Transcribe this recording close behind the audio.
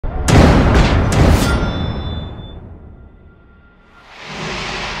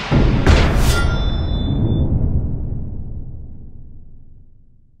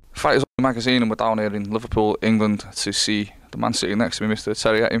Fighters magazine, and we're down here in Liverpool, England, to see the man sitting next to me, Mr.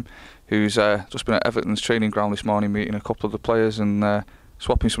 Terry Etim, who's just been at Everton's training ground this morning, meeting a couple of the players and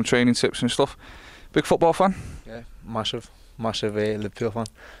swapping some training tips and stuff. Big football fan? Yeah, massive Liverpool fan.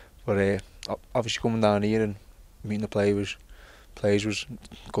 But obviously coming down here and meeting the players was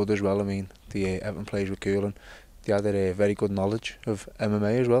good as well. I mean, the Everton players were cool, and they had a very good knowledge of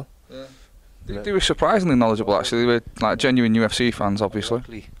MMA as well. Yeah. They were surprisingly knowledgeable, actually. They were like genuine UFC fans,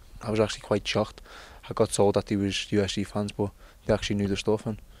 obviously. I was actually quite shocked. I got told that they was UFC fans, but they actually knew the stuff,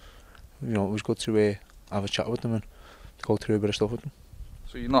 and you know, it was good to have a chat with them and go through a bit of stuff with them.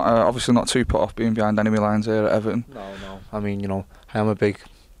 So you're not obviously not too put off being behind enemy lines here at Everton? No. I mean, you know, I am a big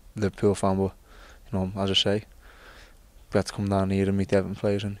Liverpool fan, but you know, as I say, we had to come down here and meet the Everton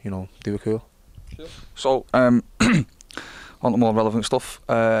players, and you know, they were cool. Sure. So on to more relevant stuff.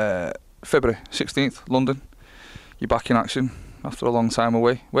 February 16th, London. You're back in action after a long time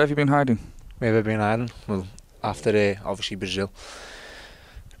away. Where have you been hiding? Where have I been hiding? Well, after obviously Brazil,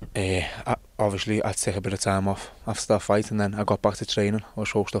 obviously I had to take a bit of time off after that fight, and then I got back to training. I was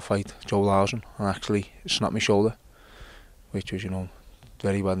supposed to fight Joe Lauzon and actually snapped my shoulder, which was, you know,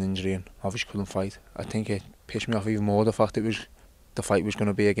 very bad injury, and obviously couldn't fight. I think it pissed me off even more, the fact the fight was going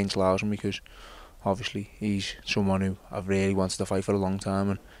to be against Lauzon, because obviously he's someone who I've really wanted to fight for a long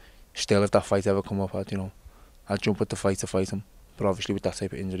time, and still, if that fight ever come up, I'd jump at the fight to fight him. But obviously with that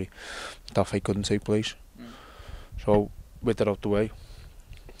type of injury, that fight couldn't take place. So with that out the way,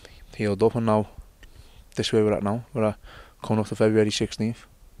 healed up, and now this is where we're at now. We're coming up to February 16th,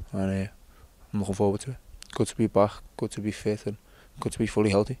 and I'm looking forward to it. Good to be back, good to be fit, and good to be fully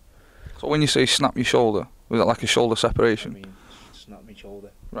healthy. So when you say snap your shoulder, was that like a shoulder separation? I mean, snap my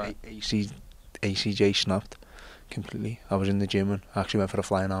shoulder. Right. ACJ snapped completely. I was in the gym and I actually went for a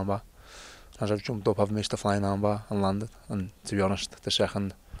flying armbar. As I've jumped up, I've missed a flying armbar and landed. And to be honest, the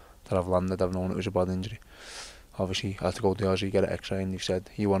second that I've landed, I've known it was a bad injury. Obviously, I had to go to the Aussie, get an X-ray, and they've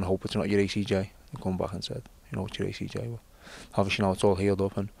said, you want to hope it's not your ACJ. And come back and said, you know, it's your ACJ. Well, obviously now it's all healed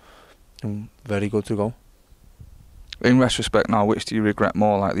up and I'm very good to go. In retrospect now, which do you regret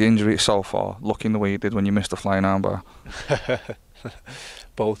more, like the injury itself or looking the way you did when you missed the flying armbar?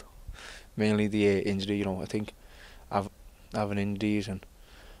 Both. Mainly the injury, you know. I think having injuries and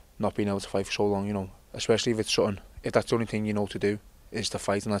not being able to fight for so long, you know, especially if it's something, if that's the only thing you know to do is to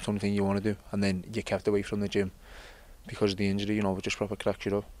fight, and that's the only thing you want to do, and then you're kept away from the gym because of the injury, you know, it just proper cracks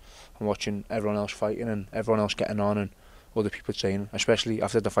you up. And watching everyone else fighting and everyone else getting on and other people training, especially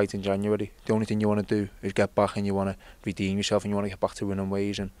after the fight in January, the only thing you want to do is get back, and you want to redeem yourself, and you want to get back to winning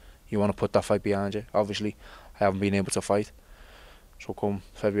ways, and you want to put that fight behind you. Obviously, I haven't been able to fight, so come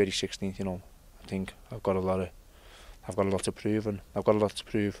February 16th, you know, I think I've got a lot to prove, and I've got a lot to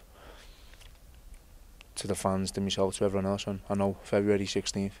prove to the fans, to myself, to everyone else. And I know February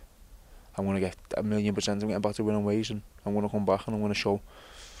 16th, I'm going to get 1,000,000%. I'm getting back to winning ways, and I'm going to come back and I'm going to show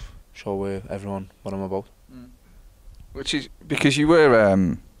everyone what I'm about. Which is because you were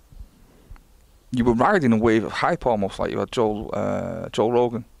riding a wave of hype almost, like you had Joe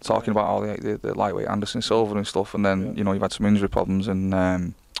Rogan talking about all the lightweight Anderson Silva and stuff, and then you know you've had some injury problems and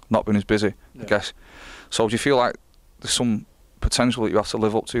not been as busy, I guess. So do you feel like there's some potential that you have to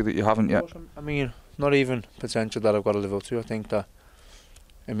live up to that you haven't yet? I mean, not even potential that I've got to live up to. I think that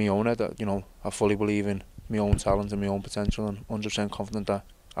in my own head, that, you know, I fully believe in my own talent and my own potential, and 100% confident that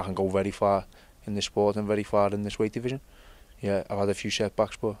I can go very far in this sport and very far in this weight division. Yeah, I've had a few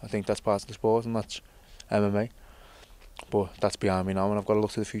setbacks, but I think that's part of the sport, and that's MMA. But that's behind me now, and I've got to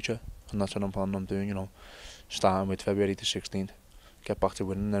look to the future, and that's what I'm planning on doing, you know, starting with February the 16th, get back to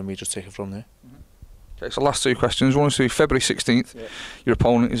winning, and then we just take it from there. Okay, so last two questions. One is to February 16th. Yeah. Your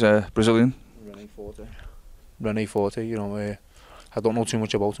opponent is a Brazilian. René Forte, you know, I don't know too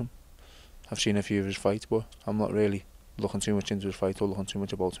much about him. I've seen a few of his fights, but I'm not really looking too much into his fight or looking too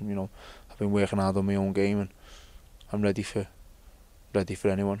much about him, you know. I've been working hard on my own game, and I'm ready for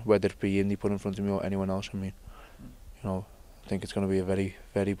anyone, whether it be him they put in front of me or anyone else. I mean, you know, I think it's going to be a very,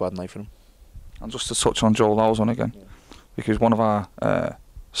 very bad night for him. And just to touch on Joe Lauzon again, because one of our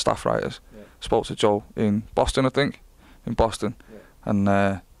staff writers spoke to Joe in Boston, I think, and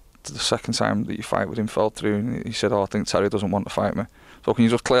the second time that you fight with him fell through, and he said, "Oh, I think Terry doesn't want to fight me." So can you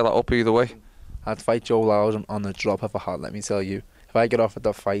just clear that up either way? I'd fight Joe Lauzon on the drop of a hat, let me tell you. If I get offered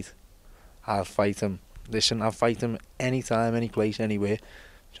that fight, I'll fight him. Listen, I'll fight him anytime, any place, anywhere.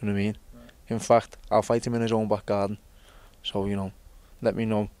 Do you know what I mean? Right. In fact, I'll fight him in his own back garden. So, you know, let me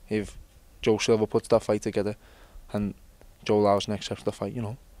know if Joe Silva puts that fight together and Joe Lauzon accepts the fight, you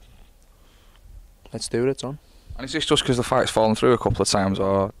know. Let's do it, son. And is this just because the fight's fallen through a couple of times,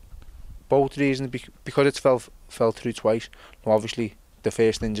 or...? Both reasons, because it's fell through twice. Now, obviously, the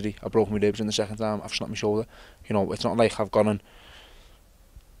first injury, I broke my ribs, and the second time, I've snapped my shoulder. You know, it's not like I've gone and,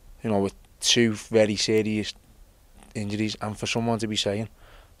 you know, with 2 very serious injuries, and for someone to be saying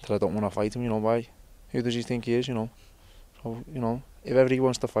that I don't want to fight him, you know, why? Who does he think he is, you know? So, you know, if ever he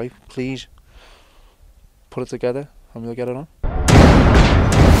wants to fight, please put it together and we'll get it on.